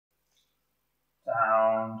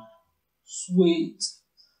sound. Sweet.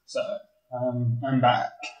 So, I'm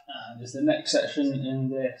back, and it's the next section in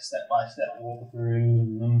this step-by-step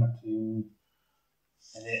walkthrough, Moombahton,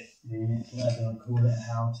 edit, remix, whatever I call it,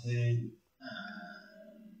 how to, and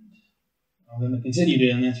I'm going to continue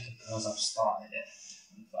doing this because I've started it.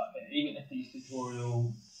 But even if this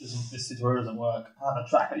tutorial doesn't work, I have a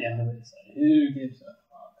track at the end of it, so who gives a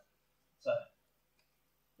fuck? So,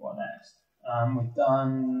 what next? We've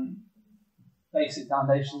done basic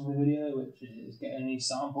foundations of the video, which is getting these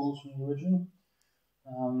samples from the original.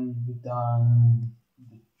 We've done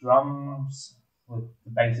the drums with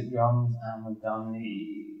the basic drums, and we've done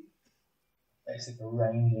the basic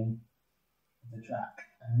arranging of the track.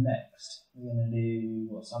 And next, we're going to do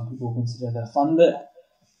what some people consider the fun bit,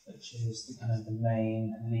 which is the kind of the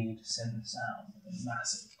main lead synth sound,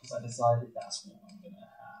 massive, because I decided that's what I'm going to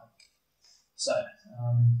have. So,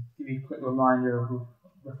 give you a quick reminder of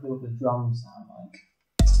roughly what the drums sound like.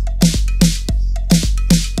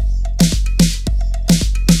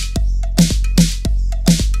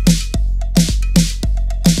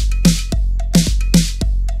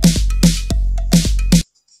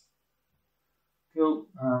 Cool.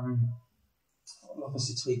 I'll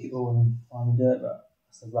obviously tweak it all and finally do it, but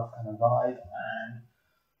that's the rough kind of vibe. And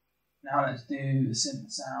now let's do the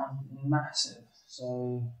synth sound in massive.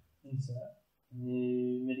 So insert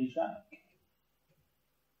new MIDI track.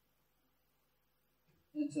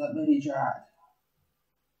 Into that MIDI track.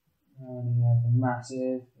 And we have the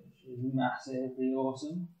massive, which is massively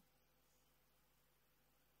awesome.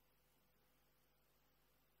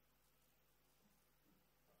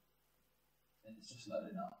 It's just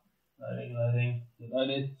loading up. Loading. Get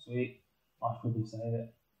loaded. Sweet. I should probably save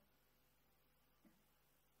it.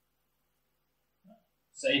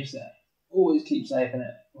 Save. Always keep saving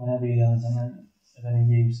it whenever you do something of any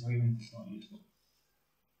use, or even if it's not useful.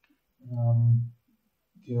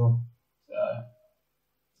 Cool. So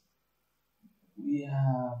we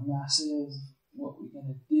have massive. What we're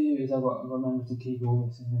going to do is I've got to remember to keep all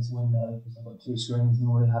this in this window because I've got two screens and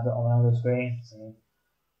already have it on another screen. So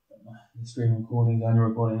the screen recording is only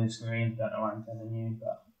recording this screen. Don't know why I'm telling you,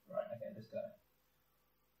 but right, okay, let's go.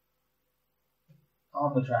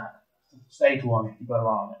 On the track, stage one, you've got to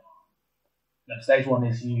arm it. No, stage one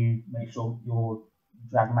is you make sure you're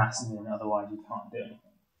drag massive in, otherwise you can't do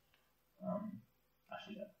anything.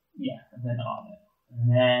 Actually, yeah, and then arm it. And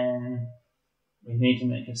then we need to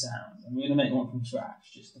make a sound. And we're going to make one from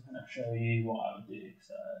scratch just to kind of show you what I would do.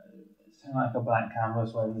 So it's kind of like a blank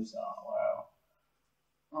canvas where we start. Well,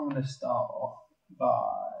 I'm going to start off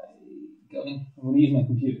by going. I'm going to use my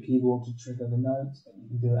computer keyboard to trigger the notes, but you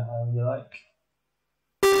can do it however you like.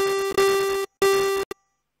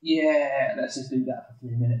 Yeah, let's just do that for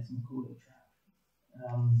 3 minutes and call it a track.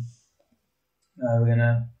 No, we're going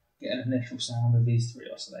to get an initial sound of these three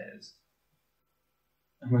oscillators.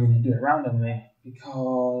 And we're going to do it randomly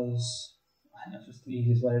because I think that's just the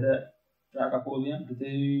easiest way to do it. Drag up all the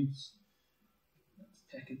amplitudes. Let's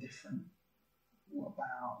pick a different. What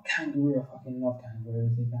about kangaroo? I fucking love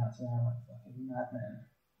kangaroos. They bounce around like fucking madmen.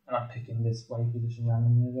 And I'm picking this wave position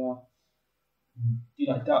randomly as well. Do you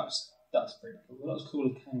like ducks? Ducks are pretty cool. They're not as cool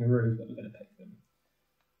as kangaroos, but we're going to pick them.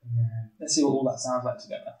 Let's see what all that sounds like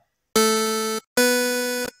together.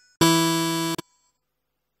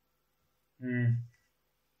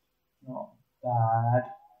 Not bad.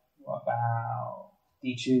 What about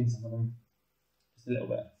detune some of them? Just a little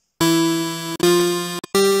bit.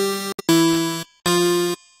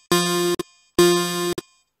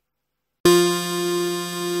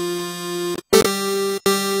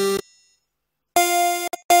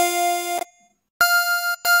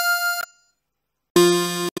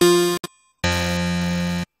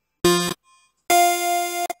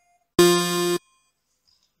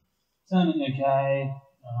 Sounding okay.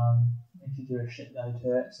 Need to do a shit load to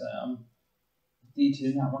it, so I'm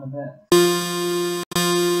detune that one a bit.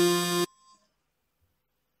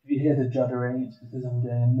 If you hear the juddering, it's because I'm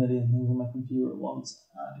doing a million things on my computer at once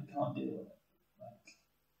and I can't deal with it. Like,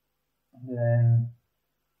 I'm doing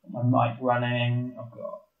my mic running, I've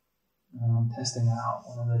got testing out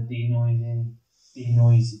one of the denoising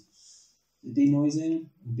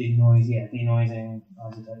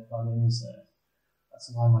isotope plugins, so that's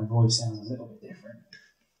why my voice sounds a little bit different.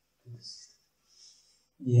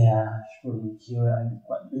 Yeah, I should probably cue it. I'm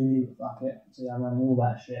quite boomy, but fuck it. So yeah, I'm running all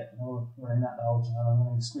that shit, and I'm running that the whole time. I'm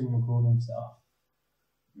running screen recording stuff.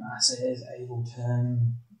 Masses,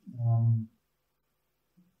 Ableton,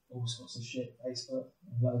 all sorts of shit, Facebook,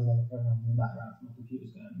 and loads of other programs in the background. My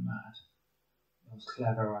computer's going mad. It was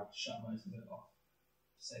clever, I'd shut most of it off.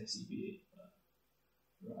 Save CPU, but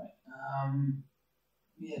right.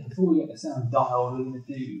 Yeah, before we get the sound dialed, we're going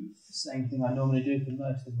to do the same thing I normally do for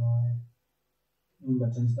most of my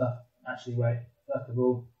Moombahton stuff. Actually, wait, first of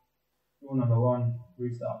all, rule number one,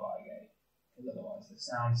 restart by gate, because otherwise the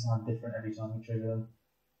sounds sound different every time you trigger them.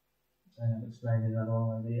 So I've explained in another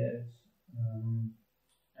one of my videos.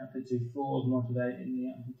 Amplitude 4 is modulating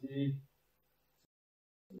the amplitude.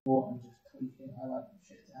 I'm just tweaking. I like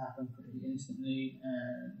shit to happen pretty instantly,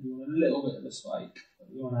 and you want a little bit of a spike, but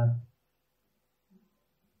you want to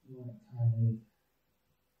kind of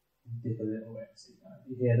dip a little bit, so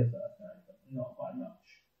you hear the first note, but not by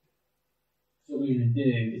much. So what we're going to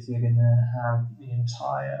do is we're going to have the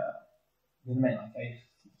entire, we're going to make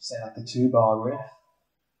like a 2-bar riff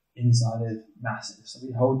inside of massive. So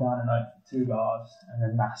we hold down a note for 2 bars, and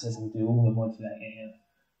then massive will do all the modulating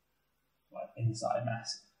like inside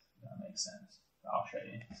massive. If that makes sense. I'll show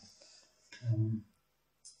you.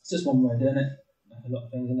 It's just one way of doing it. Like a lot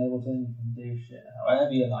of things in Ableton, you can do shit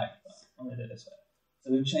however you like, but I'm going to do it this way.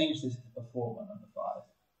 So we've changed this to performer number 5.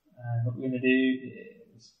 And what we're going to do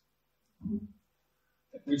is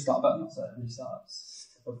click restart button, so it restarts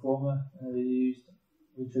the performer. We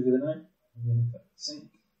trigger the note. We're going to click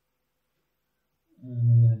sync. And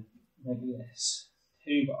we're going to make this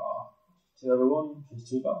 2-bar, 2/1, which is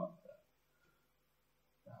 2 bars.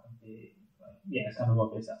 That would be, yeah, it's kind of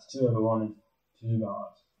obvious. That's 2/1 and 2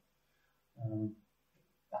 bars.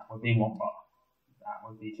 That would be 1 bar. That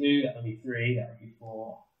would be 2, that would be 3, that would be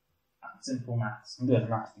 4. That's simple maths. I'm doing a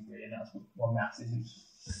maths degree, and that's what maths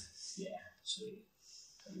is. Yeah, sweet.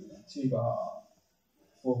 So we're going to 2-bar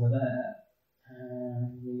over there,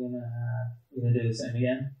 and we're going to do the same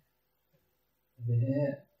again. Over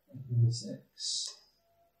here, number 6.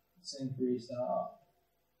 Sync restart.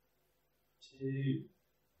 2.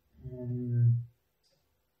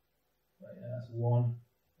 Right, yeah, that's 1.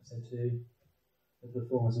 That's 2. The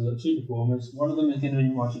performers, we've got 2 performers. One of them is going to be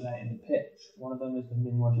modulating the pitch, one of them is going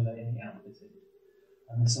to be modulating the amplitude.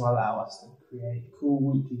 And this will allow us to create cool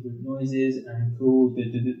whoop-de-whoop noises and cool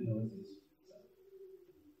du-du-du noises.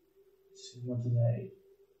 So, to modulate,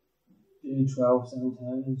 do 12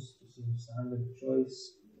 semitones, this is a standard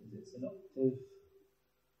choice, because it's an octave.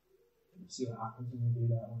 Let's see what happens when we do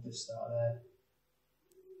that. We'll just start there.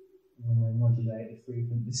 And then modulate the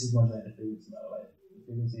frequency. This is modulating the frequency, by the way. The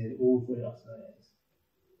frequency of all 3 oscillators.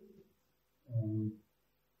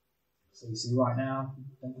 So you see right now,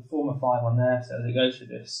 then performer 5 on there, so as it goes through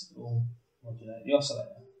this, it will modulate the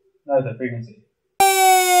oscillator. No, the frequency.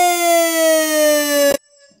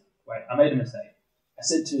 Wait, I made a mistake. I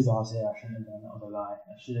said 2 bars here, I shouldn't have done that, was a lie.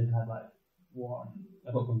 I should have had like 1.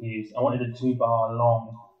 I got confused. I wanted a 2-bar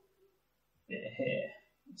long bit here.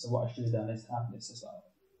 So what I should have done is have this as like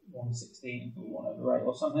 1/16 or 1/8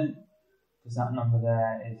 or something. Because that number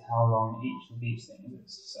there is how long each of these things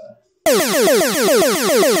is. So I'm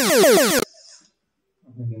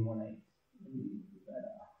thinking 1/8.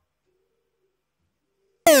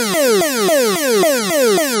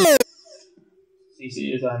 So you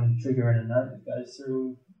see as I'm triggering a note, it goes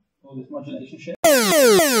through all this modulation shit. Do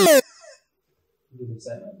the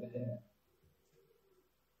same over here.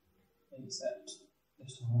 Except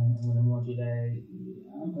this time I'm going to modulate the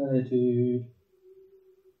amplitude.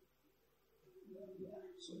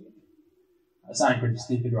 I sound pretty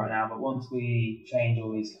stupid right now, but once we change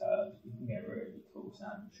all these curves, we can get really cool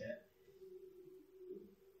sound and shit.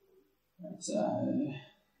 So,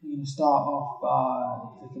 you're going to start off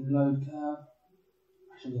by clicking load curve.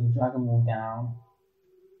 Actually, I'm going to drag them all down.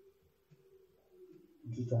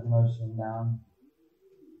 I'm just drag most of them down.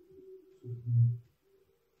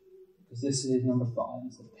 Because this is number 5,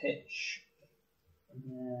 it's the pitch. And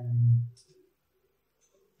then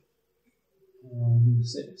number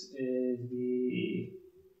 6 is the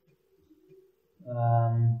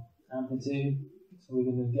amplitude. So we're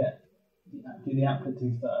going to do the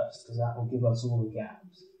amplitude first, because that will give us all the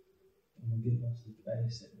gaps. And will give us the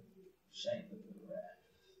basic shape of the riff.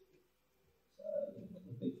 So we'll get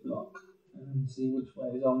the big block and see which way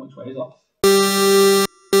is on, which way is off.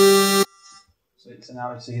 So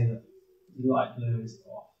now we see that the light blue is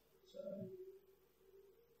off.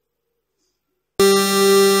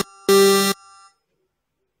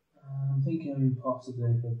 I'm thinking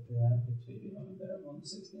possibly for the amplitude on a bit of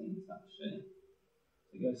 1/16 actually.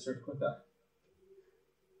 It goes through quicker.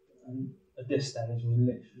 And at this stage we're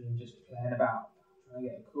literally just playing about, trying to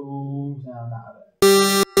get a cool sound out of it.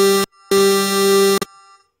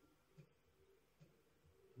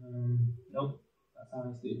 Nope, that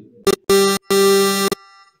sounds stupid.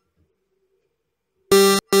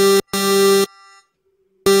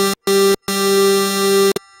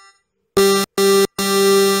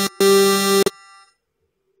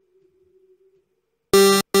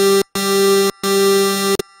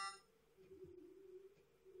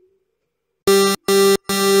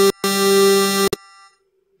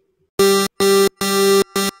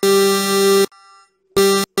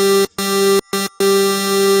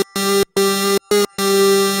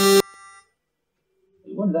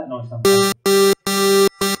 that noise come from?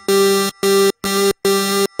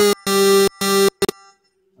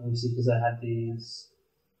 Obviously, because I had these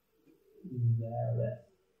there.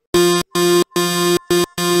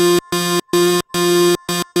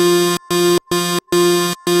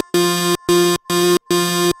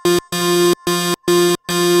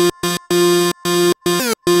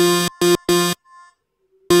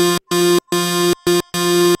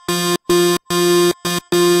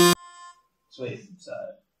 Sweet. So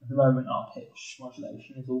at the moment, our pitch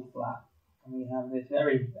modulation is all flat, and we have this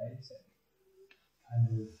very basic kind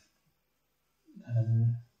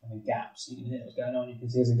of gap, so you can hear what's going on. You can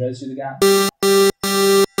see as it goes through the gap.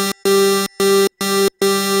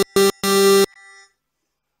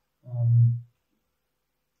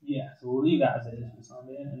 Yeah, so we'll leave that as it is for the time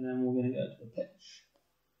being, and then we're going to go to the pitch.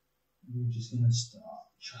 And we're just going to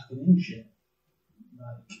start chucking in shit.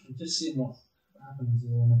 Like, just seeing what happens.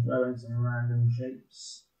 We're going to throw in some random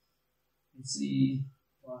shapes and see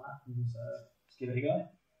what happens. So let's give it a go.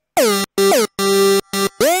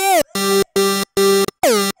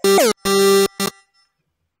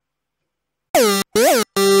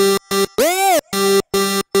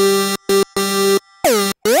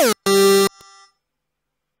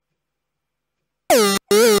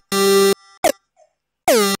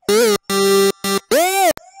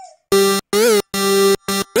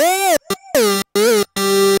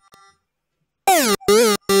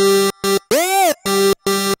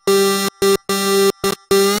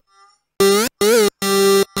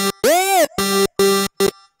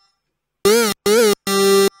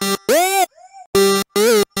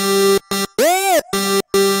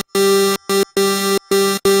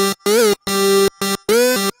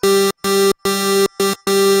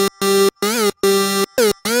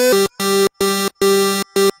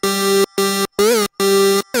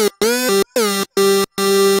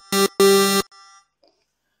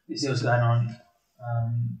 You see what's going on?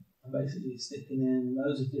 I'm basically sticking in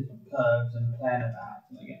loads of different curves and playing about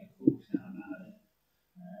until I get a cool sound out of it.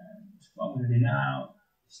 What I'm going to do now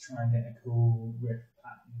is try and get a cool riff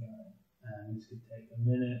pattern going. And this could take a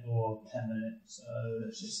minute or 10 minutes, so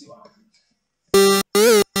let's just see what happens.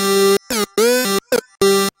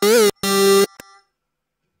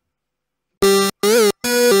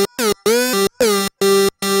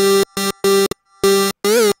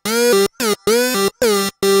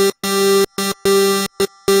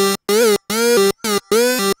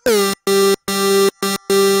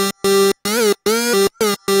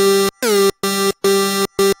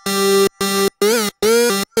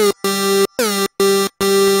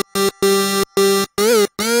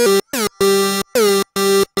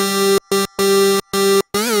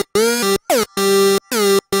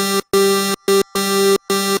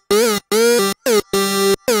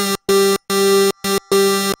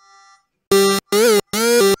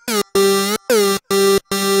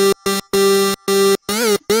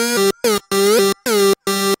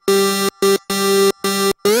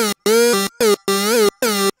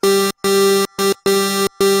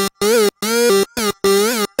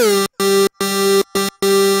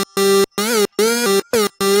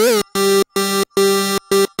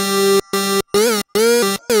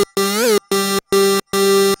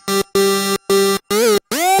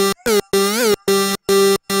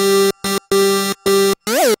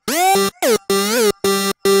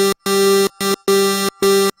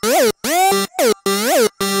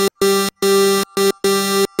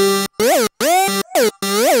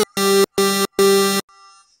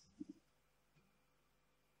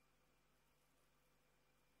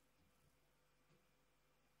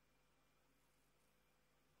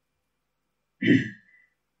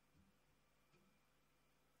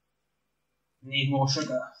 Need more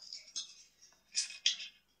sugar.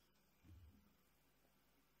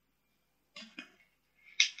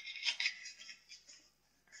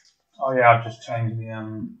 Oh yeah, I've just changed the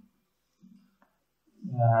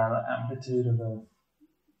amplitude of the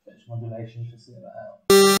pitch modulation to see that out.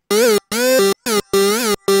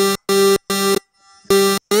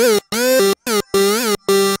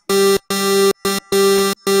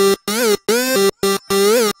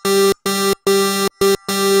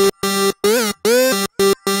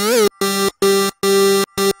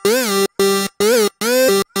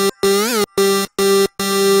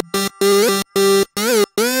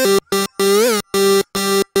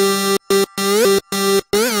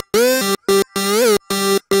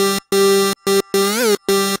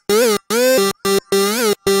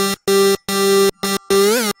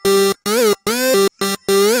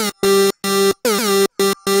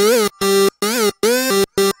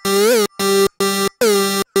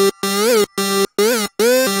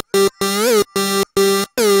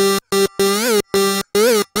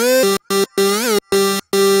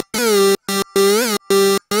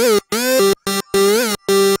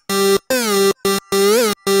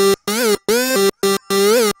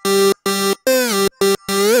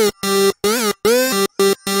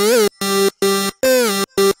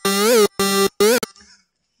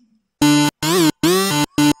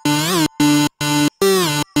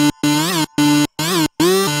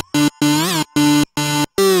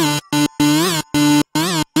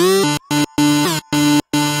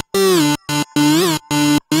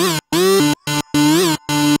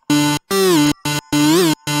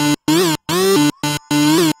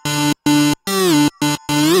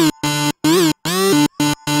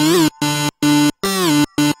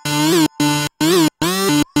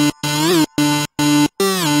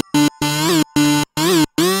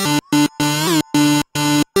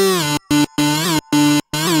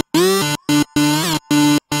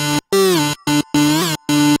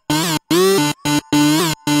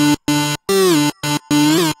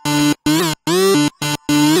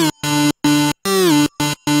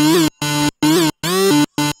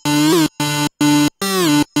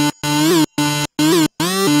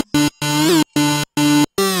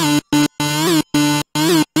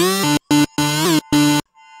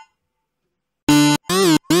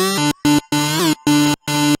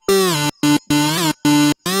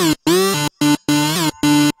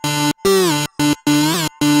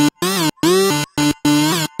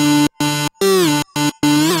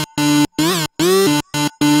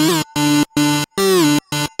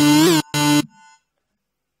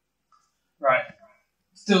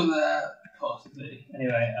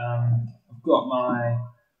 I've got my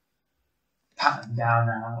pattern down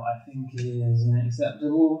now, what I think is an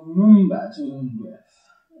acceptable Moombahton riff.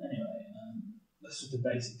 Anyway, that's just a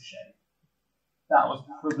basic shape. That was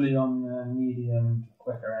probably on the medium to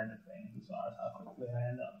quicker end of things as far as how quickly I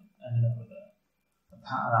ended up with a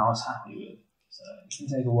pattern I was happy with. So it can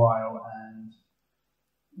take a while, and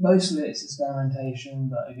mostly it's experimentation,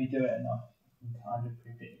 but if you do it enough, you can kind of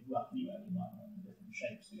predict roughly where you might want the different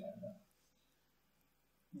shapes to go. But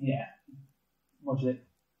yeah, modulate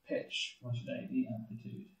pitch, modulate the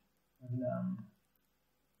amplitude, and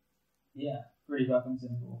yeah, pretty fucking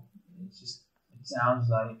simple. It sounds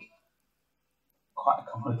like quite a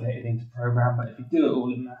complicated thing to program, but if you do it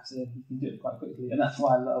all in Massive, you can do it quite quickly, and that's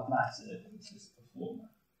why I love Massive. It's just a performer.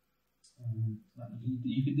 Like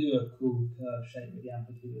you could do a cool curve shape with the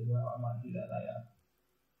amplitude as well. I might do that later.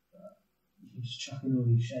 But you can just chuck in all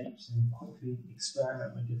these shapes and quickly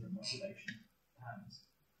experiment with different modulation patterns.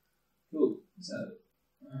 Cool. So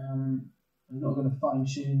I'm not going to fine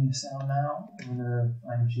tune the sound now. I'm going to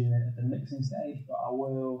fine tune it at the mixing stage, but I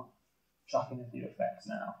will chuck in a few effects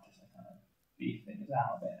now just to kind of beef things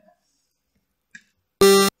out a bit.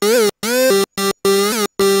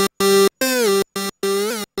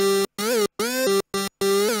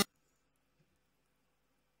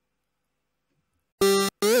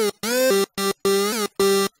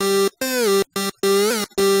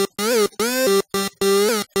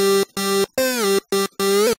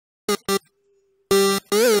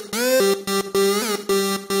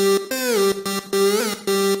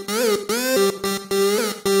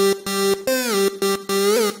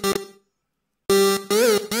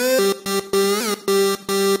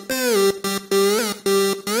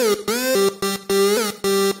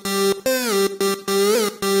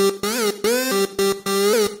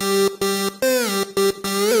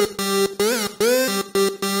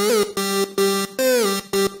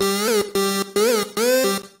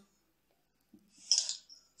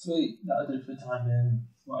 Sweet, that'll do it for the time being.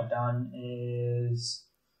 What I've done is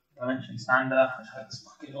dimension expander, which I think is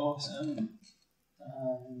fucking awesome.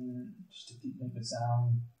 Just to make the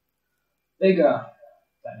sound bigger.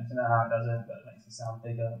 Don't need to know how it does it, but it makes the sound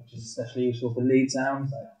bigger, which is especially useful for lead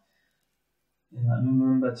sounds. Like in like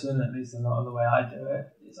Moombahton, at least a lot of the way I do it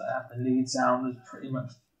is I have the lead sound as pretty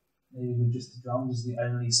much maybe with just the drums as the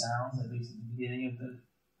only sound, at least at the beginning of the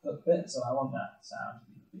hook bit. So I want that sound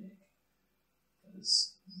to be big.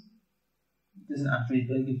 Because it doesn't have to be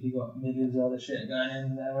big if you've got millions of other shit going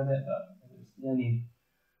in there with it, but if it's the only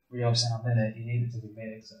real sound in it, you need it to be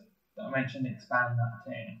big. So dimension expand that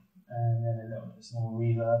thing, and then a little bit small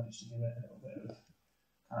reverb just to give it a little bit of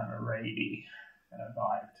kind of a ravey kind of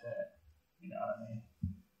vibe to it. You know what I mean?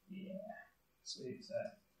 Yeah. Sweet. So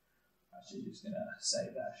I'm actually just gonna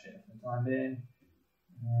save that shit for the time being.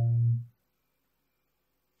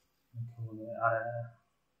 Call it, I don't know,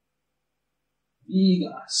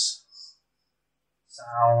 Vegas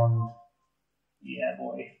sound. Yeah,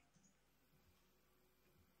 boy.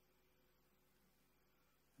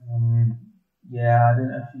 Yeah, I don't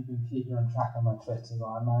know if you've been keeping on track on my Twitter, but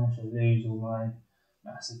I managed to lose all my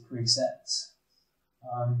massive presets.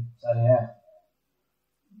 So yeah,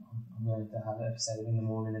 I'm going to have it saving them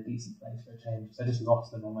all in a decent place for a change. So I just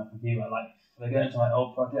lost them on my computer. Like, if I go into my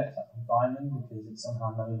old project, I can find them because it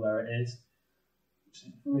somehow knows where it is. Which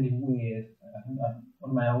is really weird. I think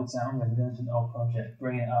one of my old sounds, I can go into an old project,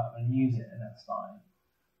 bring it up and use it, and that's fine.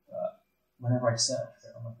 But whenever I search for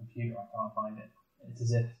it on my computer, I can't find it. It's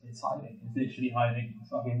as if it's hiding. It's literally hiding.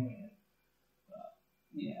 It's fucking weird. But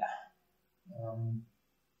yeah.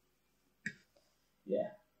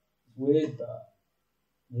 Yeah. It's weird, but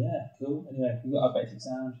yeah, cool. Anyway, we've got our basic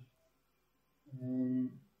sound. What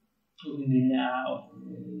we're going to do now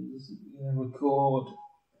is we're going to record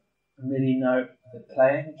a MIDI note of it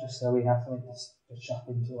playing, just so we have something to chuck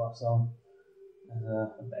into our song as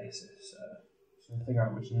a basis. So just going to figure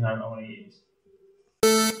out which note I want to use.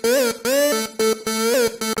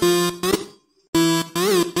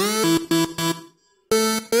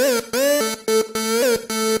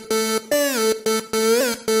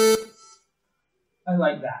 I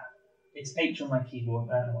like that. It's H on my keyboard.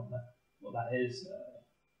 I don't know what that is.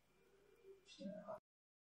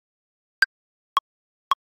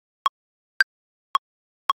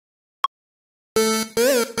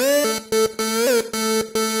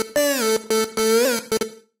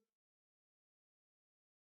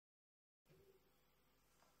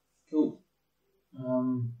 Cool.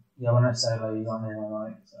 Yeah, when I solo, you got me in my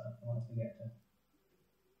mic, so I want to forget to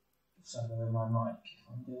solo in my mic if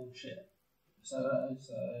I'm doing shit. So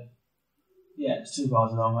yeah, it's 2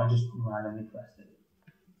 bars long. I just randomly pressed it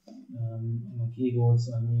on my keyboard,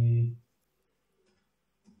 so I knew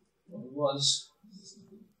it was. Just a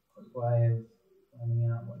quick way of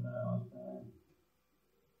finding out what note I was playing.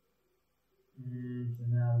 So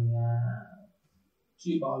now we have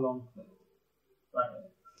 2-bar long click right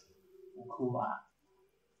here. We'll call that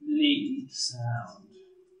lead sound.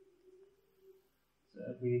 So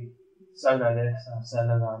if we solo this, I'll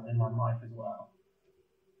solo that in my mic as well.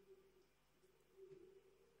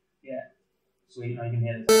 Yeah, sweet, now you can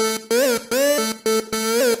hear this.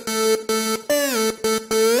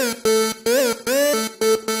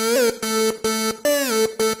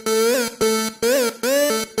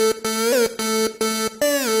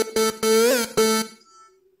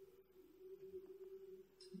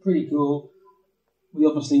 Pretty cool. We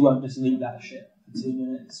obviously won't just loop that shit for 2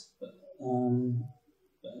 minutes, but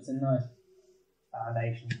it's a nice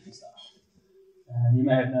foundation for stuff. And you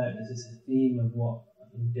may have noticed this is a theme of what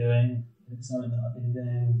I've been doing. It's something that I've been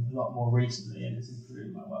doing a lot more recently, and it's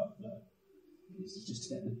improved my workflow. It's just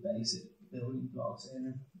to get the basic building blocks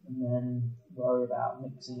in, and then worry about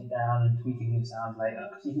mixing it down and tweaking the sound later.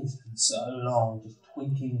 Because you can spend so long just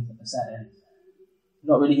tweaking a setting,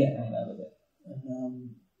 not really getting anywhere with it.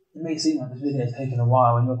 And it may seem like this video is taking a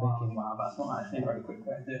while, and you're thinking, wow, that's not actually a very quick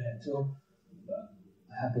way of doing it at all. But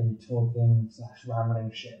I have been talking /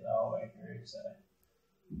 rambling shit the whole way through, so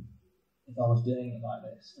if I was doing it like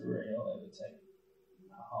this for real, it would take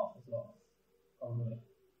about half as long, probably.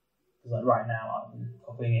 Because like right now, I've been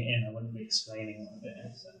copying it in, I wouldn't be explaining what I'm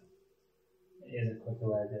doing, so it is a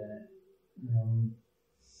quicker way of doing it.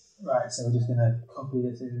 Right, so we're just going to copy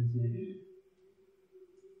this into the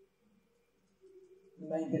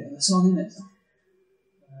main bit of the song, isn't it?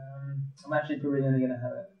 I'm actually probably only going to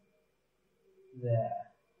have it there.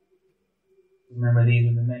 Remember, these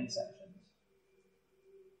are the main sections.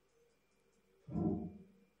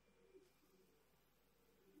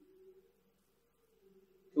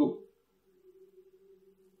 Cool.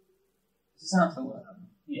 Does it sound still working?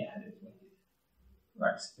 Yeah, it is wicked.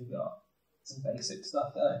 Right, so we've got some basic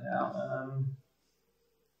stuff going now.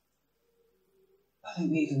 I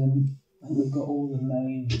think these are the. I think we've got all the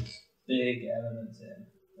main big elements in.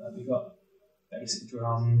 We've got basic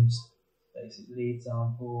drums, basic lead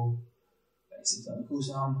sample, basic vocal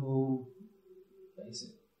sample, basic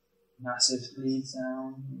massive lead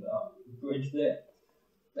sound, we've got bridge bit,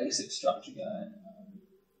 basic structure going.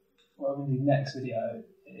 What we're going to do next video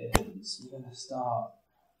is we're going to start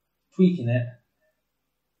tweaking it,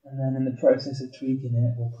 and then in the process of tweaking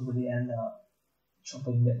it, we'll probably end up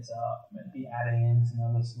chopping bits up, maybe adding in some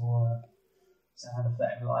other smaller sound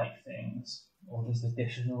effect like things, or just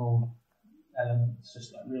additional elements,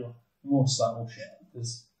 just like real more subtle shit,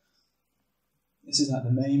 because this is like the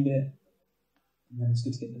main bit, and then it's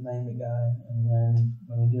good to get the main bit going, and then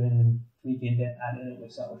when you're doing the tweaking bit, add in it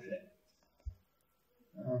with subtle shit.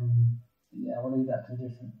 Yeah, we'll leave that to a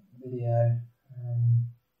different video.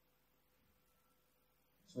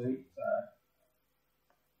 Sweet. So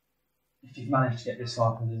if you've managed to get this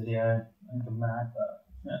far from the video, I'm mad, but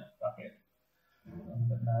yeah, fuck it. I'm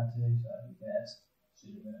a bit mad too, so who cares? See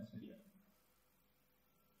you in the next video.